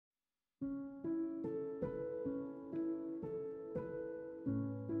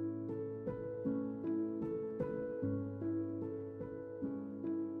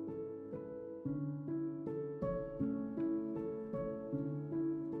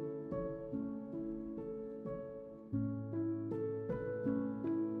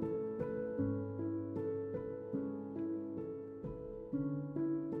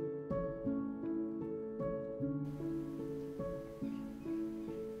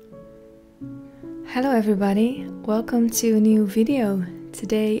Hello everybody, welcome to a new video.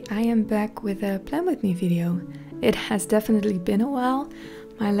 Today I am back with a Plan With Me video. It has definitely been a while.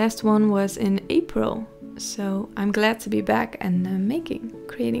 My last one was in April, so I'm glad to be back and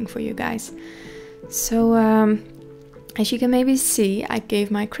creating for you guys. So as you can maybe see, I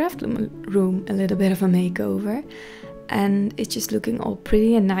gave my craft room a little bit of a makeover and it's just looking all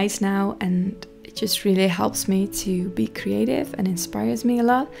pretty and nice now, and it just really helps me to be creative and inspires me a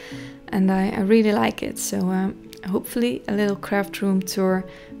lot. And I really like it, so hopefully a little craft room tour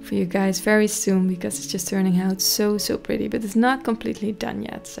for you guys very soon, because it's just turning out so pretty, but it's not completely done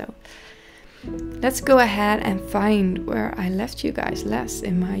yet. So let's go ahead and find where I left you guys last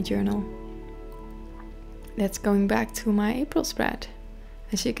in my journal. That's going back to my April spread,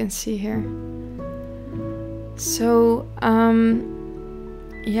 as you can see here. So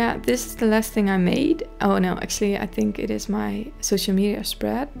yeah, this is the last thing I made. Oh no, actually I think it is my social media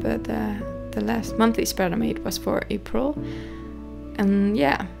spread, but the last monthly spread I made was for April. And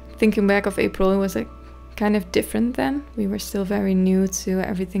yeah, thinking back of April, it was like kind of different then. We were still very new to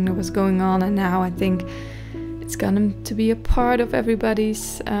everything that was going on, and now I think it's going to be a part of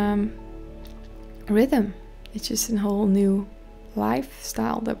everybody's rhythm. It's just a whole new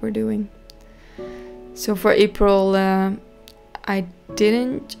lifestyle that we're doing. So for April, I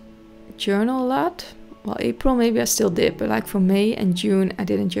didn't journal a lot. Well, April maybe I still did, but like for May and June I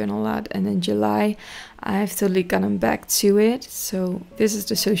didn't journal a lot. And in July I've totally gotten back to it. So this is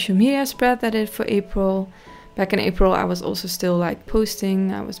the social media spread that I did for April. Back in April I was also still like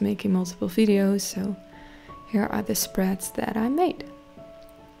posting, I was making multiple videos. So here are the spreads that I made.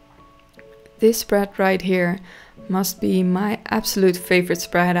 This spread right here must be my absolute favorite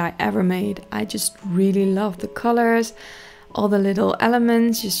spread I ever made. I just really love the colors, all the little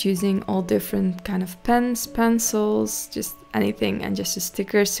elements, just using all different kind of pens, pencils, just anything, and just the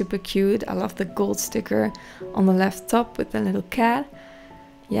sticker, super cute. I love the gold sticker on the left top with the little cat.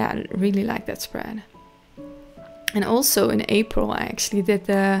 Yeah, I really like that spread. And also in April I actually did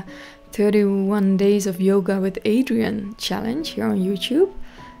the 31 days of yoga with Adrian challenge here on YouTube.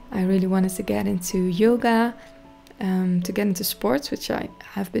 I really wanted to get into yoga, to get into sports, which I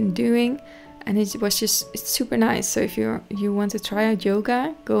have been doing. And it's super nice. So if you want to try out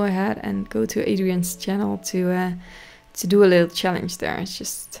yoga, go ahead and go to Adrian's channel to do a little challenge there. It's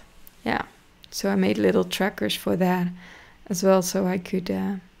just, yeah. So I made little trackers for that as well, so I could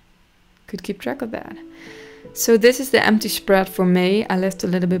keep track of that. So this is the empty spread for May. I left a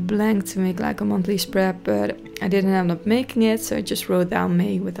little bit blank to make like a monthly spread, but I didn't end up making it, so I just wrote down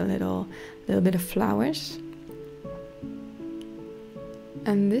May with a little bit of flowers.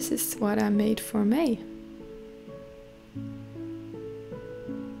 And this is what I made for May.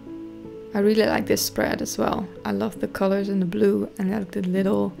 I really like this spread as well. I love the colors and the blue, and like the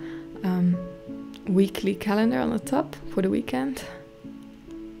little weekly calendar on the top for the weekend.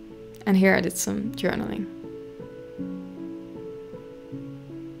 And here I did some journaling.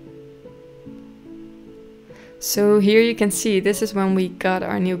 So here you can see, this is when we got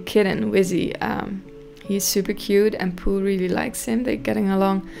our new kitten, Wizzy. He's super cute and Pooh really likes him. They're getting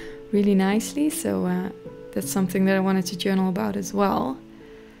along really nicely, so that's something that I wanted to journal about as well.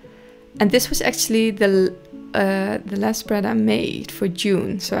 And this was actually the last spread I made for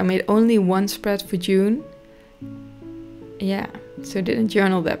June. So I made only one spread for June. Yeah, so I didn't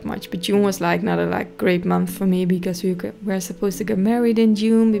journal that much. But June was like not a great month for me, because we were supposed to get married in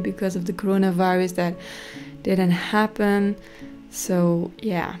June, but because of the coronavirus that didn't happen. So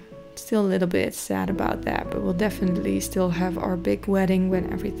yeah. Still a little bit sad about that, but we'll definitely still have our big wedding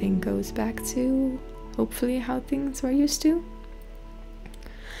when everything goes back to hopefully how things were used to.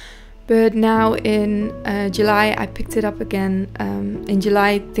 But now in July I picked it up again. In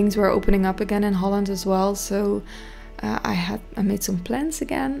July things were opening up again in Holland as well, so I made some plans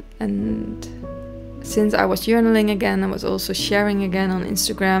again, and since I was journaling again I was also sharing again on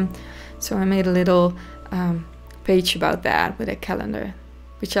Instagram, so I made a little page about that with a calendar,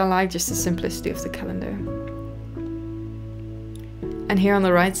 which I like, just the simplicity of the calendar. And here on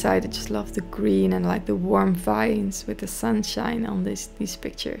the right side, I just love the green and like the warm vines with the sunshine on these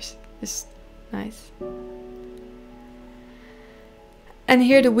pictures. It's nice. And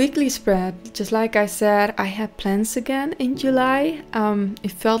here the weekly spread, just like I said, I had plans again in July.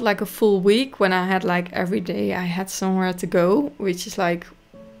 It felt like a full week when I had like every day I had somewhere to go, which is like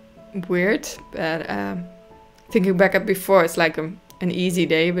weird. But thinking back at before, it's like an easy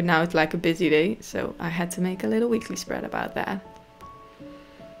day, but now it's like a busy day, so I had to make a little weekly spread about that.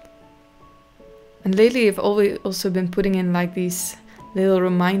 And lately I've always also been putting in like these little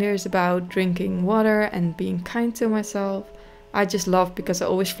reminders about drinking water and being kind to myself, I just love, because I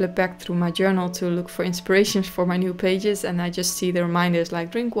always flip back through my journal to look for inspirations for my new pages, and I just see the reminders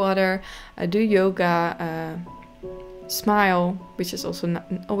like drink water, do yoga, smile, which is also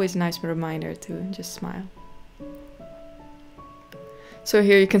always a nice reminder to just smile. So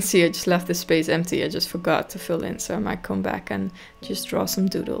here you can see I just left the space empty. I just forgot to fill in, so I might come back and just draw some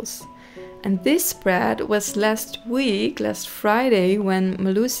doodles. And this spread was last Friday, when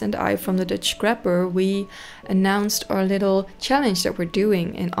Marloes and I from the Dutch Scrapper, we announced our little challenge that we're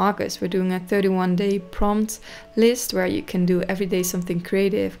doing in August. We're doing a 31-day prompt list where you can do every day something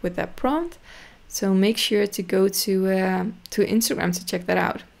creative with that prompt. So make sure to go to Instagram to check that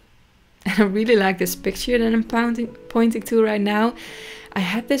out. And I really like this picture that I'm pointing to right now. I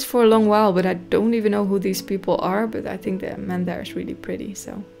had this for a long while, but I don't even know who these people are, but I think the man there is really pretty,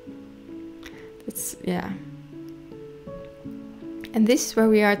 so it's, yeah. And this is where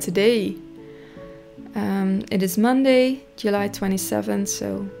we are today. It is Monday, July 27th,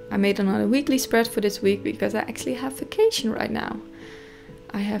 so I made another weekly spread for this week because I actually have vacation right now.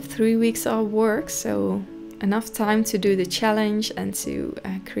 I have 3 weeks off work, so enough time to do the challenge and to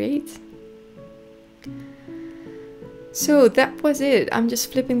create. So that was it. I'm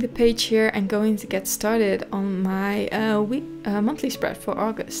just flipping the page here and going to get started on my monthly spread for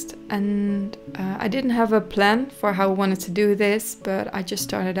August. And I didn't have a plan for how I wanted to do this, but I just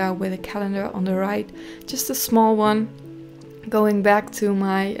started out with a calendar on the right, just a small one, going back to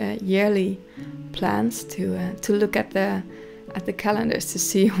my yearly plans to look at the calendars to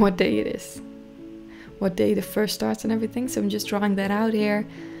see what day it is, what day the first starts and everything. So I'm just drawing that out here,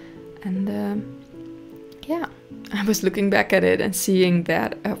 and yeah, I was looking back at it and seeing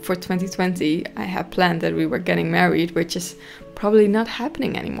that for 2020 I had planned that we were getting married, which is probably not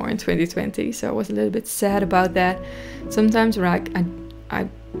happening anymore in 2020. So I was a little bit sad about that. Sometimes I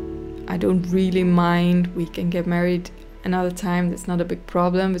don't really mind, we can get married another time, that's not a big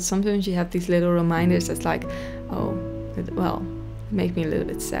problem, but sometimes you have these little reminders that's like, oh, well, it made me a little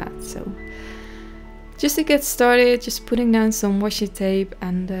bit sad. So just to get started, just putting down some washi tape,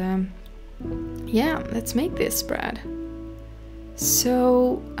 and yeah, let's make this spread.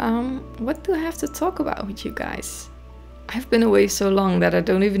 So what do I have to talk about with you guys? I've been away so long that I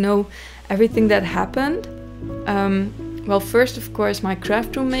don't even know everything that happened. Well, first, of course, my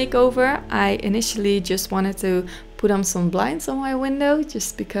craft room makeover. I initially just wanted to put on some blinds on my window,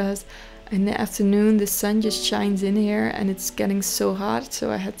 just because in the afternoon the sun just shines in here and it's getting so hot,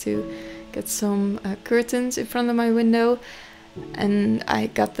 so I had to get some curtains in front of my window. And I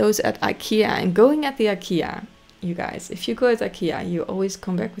got those at IKEA. And going at the IKEA, you guys, if you go at IKEA, you always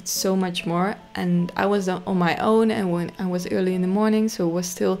come back with so much more. And I was on my own, and when I was early in the morning, so it was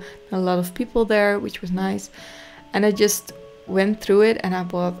still a lot of people there, which was nice. And I just went through it and I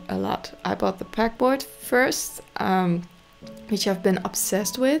bought a lot. I bought the pegboard first, which I've been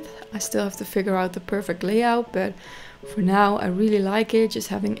obsessed with. I still have to figure out the perfect layout, but for now I really like it, just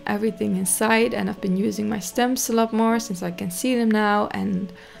having everything inside. And I've been using my stamps a lot more since I can see them now,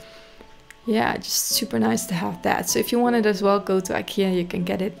 and yeah, just super nice to have that. So if you want it as well, go to IKEA, you can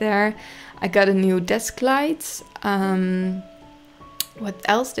get it there. I got a new desk light. What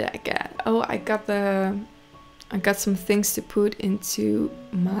else did I get? Oh, I got some things to put into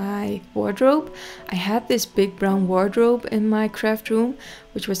my wardrobe. I had this big brown wardrobe in my craft room,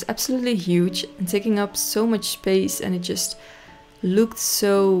 which was absolutely huge and taking up so much space, and it just looked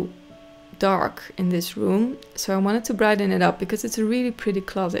so dark in this room. So I wanted to brighten it up because it's a really pretty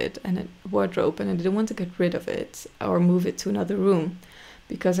closet and a wardrobe, and I didn't want to get rid of it or move it to another room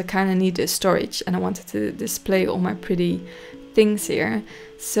because I kind of need the storage and I wanted to display all my pretty things here.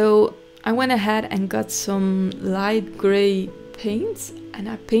 So I went ahead and got some light gray paint and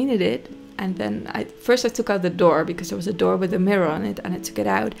I painted it. And then first I took out the door because there was a door with a mirror on it, and I took it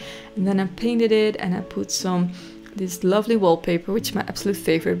out. And then I painted it and I put this lovely wallpaper, which is my absolute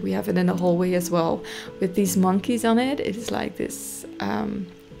favorite. We have it in the hallway as well, with these monkeys on it. It is like this,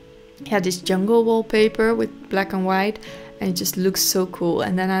 this jungle wallpaper with black and white. And it just looks so cool.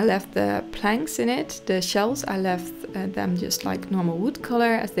 And then I left the planks in it, the shelves, I left them just like normal wood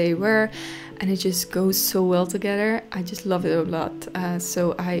color as they were, and it just goes so well together. I just love it a lot.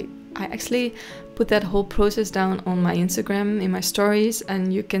 So I actually put that whole process down on my Instagram in my stories,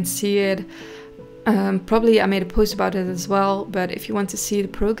 and you can see it. Probably I made a post about it as well, but if you want to see the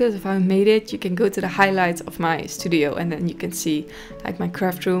progress of how I made it, you can go to the highlights of my studio, and then you can see like my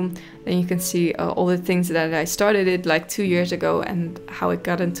craft room. Then you can see all the things that I started it like 2 years ago and how it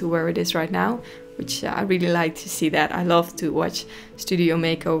got into where it is right now, which I really like to see that. I love to watch studio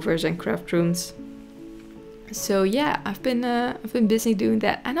makeovers and craft rooms. So yeah, I've been busy doing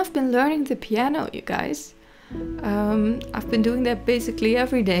that, and I've been learning the piano, you guys. I've been doing that basically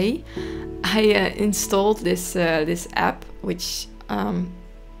every day. I installed this this app, which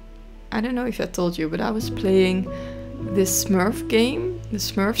I don't know if I told you, but I was playing this Smurf game, the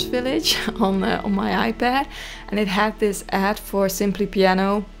Smurfs Village, on my iPad, and it had this ad for Simply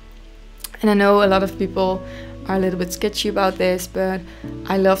Piano. And I know a lot of people are a little bit sketchy about this, but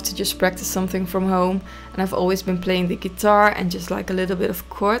I love to just practice something from home, and I've always been playing the guitar and just like a little bit of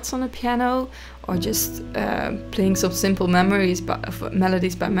chords on the piano, or just playing some simple melodies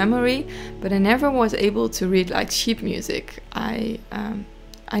by memory, but I never was able to read like sheet music.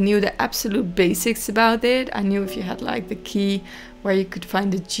 I knew the absolute basics about it. I knew if you had like the key where you could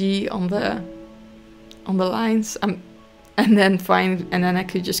find the G on the lines, and then I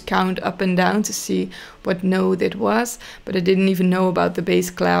could just count up and down to see what note it was. But I didn't even know about the bass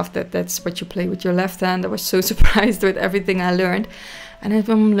clef, that's what you play with your left hand. I was so surprised with everything I learned. And I've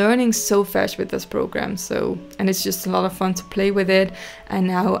been learning so fast with this program, and it's just a lot of fun to play with it. And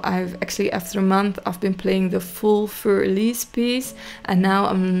now I've actually, after a month, I've been playing the full Fur Elise piece, and now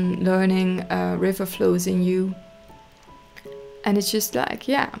I'm learning River Flows in You. And it's just like,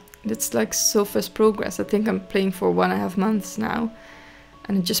 yeah, it's like so fast progress. I think I'm playing for 1.5 months now,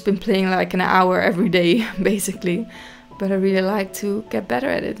 and I've just been playing like an hour every day, basically. But I really like to get better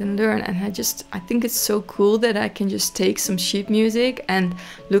at it and learn, and I think it's so cool that I can just take some sheet music and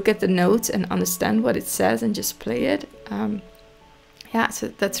look at the notes and understand what it says and just play it. Yeah, so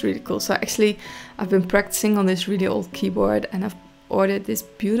that's really cool. So actually I've been practicing on this really old keyboard, and I've ordered this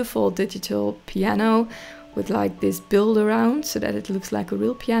beautiful digital piano with like this build around so that it looks like a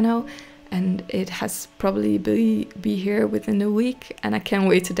real piano. And it has probably be here within a week, and I can't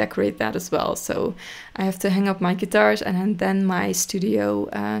wait to decorate that as well. So I have to hang up my guitars, and then my studio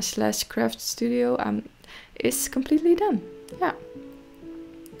 / craft studio is completely done. Yeah.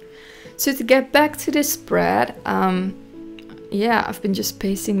 So to get back to this spread, yeah, I've been just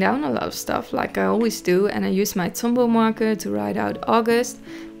pasting down a lot of stuff like I always do, and I use my Tombow marker to write out August.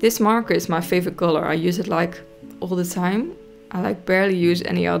 This marker is my favorite color. I use it like all the time. I like barely use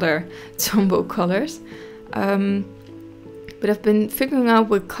any other Tombow colors. But I've been figuring out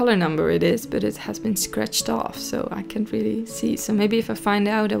what color number it is, but it has been scratched off, so I can't really see. So maybe if I find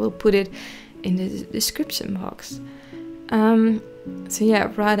out, I will put it in the description box. So yeah,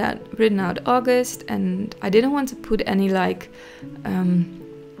 I've written out August, and I didn't want to put any like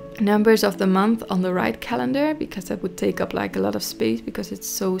numbers of the month on the right calendar, because that would take up like a lot of space because it's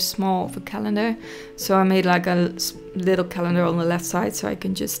so small of a calendar. So I made like a little calendar on the left side so I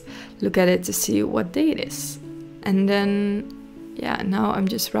can just look at it to see what day it is. And then yeah, now I'm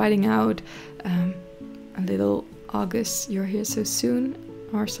just writing out a little August, you're here so soon,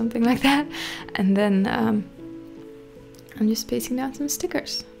 or something like that. And then I'm just pasting down some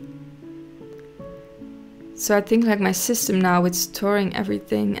stickers. So I think like my system now with storing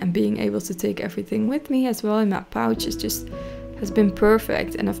everything and being able to take everything with me as well in my pouch has been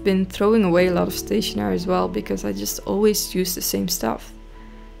perfect. And I've been throwing away a lot of stationery as well, because I just always use the same stuff.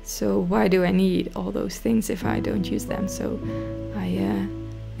 So why do I need all those things if I don't use them? So I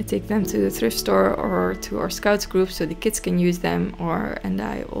take them to the thrift store or to our scouts group so the kids can use them. And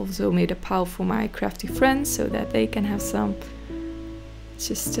I also made a pile for my crafty friends so that they can have some. It's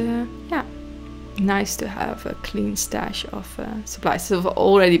just yeah, nice to have a clean stash of supplies. So I've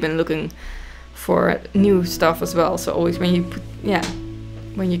already been looking for new stuff as well. So always when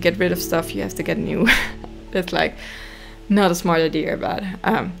you get rid of stuff, you have to get new. That's like not a smart idea, but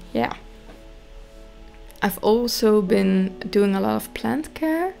yeah. I've also been doing a lot of plant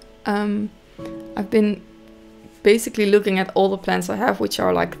care. I've been basically looking at all the plants I have, which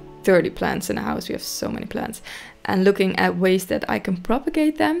are like 30 plants in the house. We have so many plants, and looking at ways that I can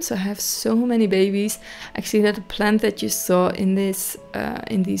propagate them. So I have so many babies. Actually, that plant that you saw in this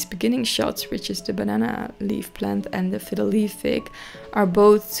in these beginning shots, which is the banana leaf plant and the fiddle leaf fig, are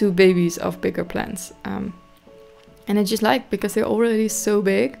both two babies of bigger plants. And I just like, because they're already so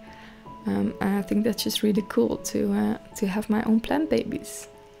big, and I think that's just really cool to have my own plant babies.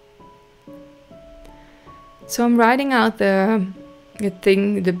 So I'm writing out the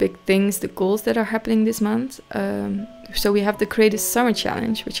big things, the goals that are happening this month. So we have the Creative Summer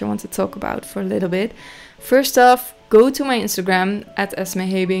Challenge, which I want to talk about for a little bit. First off, go to my Instagram at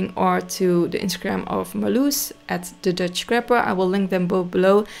Esmee Heebing, or to the Instagram of Marloes at The Dutch Scrapper. I will link them both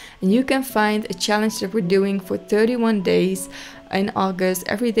below, and you can find a challenge that we're doing for 31 days in August.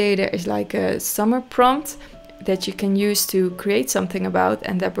 Every day there is like a summer prompt that you can use to create something about,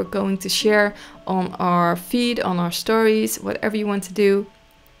 and that we're going to share on our feed, on our stories, whatever you want to do,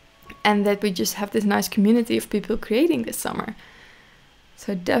 and that we just have this nice community of people creating this summer.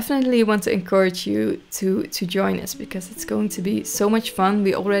 So I definitely want to encourage you to join us, because it's going to be so much fun.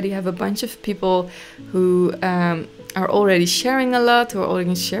 We already have a bunch of people who are already sharing a lot, who are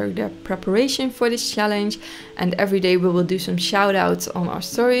already sharing their preparation for this challenge. And every day we will do some shout outs on our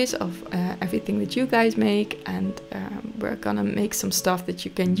stories of everything that you guys make. And we're gonna make some stuff that you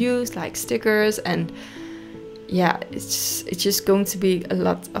can use, like stickers, and yeah, it's just going to be a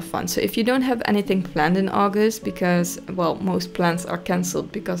lot of fun. So if you don't have anything planned in August, because, well, most plans are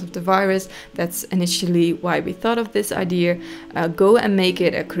cancelled because of the virus, that's initially why we thought of this idea. Go and make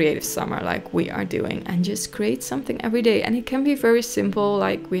it a creative summer like we are doing, and just create something every day. And it can be very simple,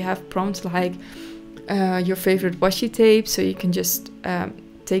 like we have prompts like your favorite washi tape, so you can just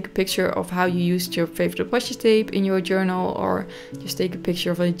take a picture of how you used your favorite washi tape in your journal, or just take a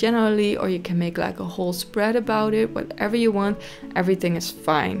picture of it generally, or you can make like a whole spread about it. Whatever you want, everything is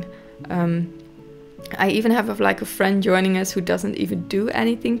fine. I even have like a friend joining us who doesn't even do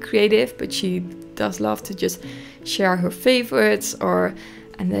anything creative, but she does love to just share her favorites,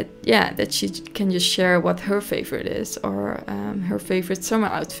 and that she can just share what her favorite is, or her favorite summer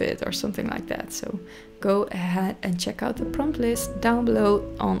outfit or something like that. So go ahead and check out the prompt list down below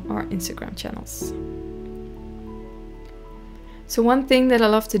on our Instagram channels. So one thing that I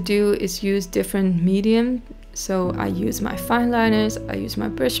love to do is use different medium. So I use my fine liners, I use my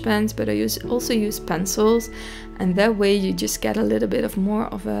brush pens, but I also use pencils, and that way you just get a little bit of more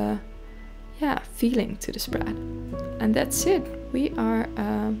of a feeling to the spread. And that's it. We are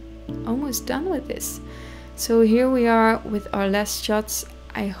almost done with this. So here we are with our last shots.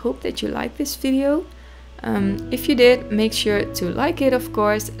 I hope that you liked this video. If you did, make sure to like it, of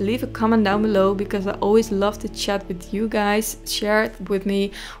course. Leave a comment down below, because I always love to chat with you guys. Share with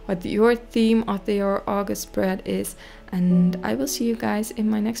me what your theme of your August spread is, and I will see you guys in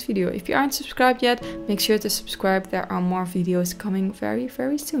my next video. If you aren't subscribed yet, make sure to subscribe. There are more videos coming very,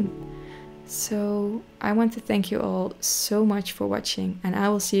 very soon. So I want to thank you all so much for watching, and I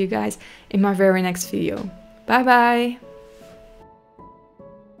will see you guys in my very next video. Bye bye!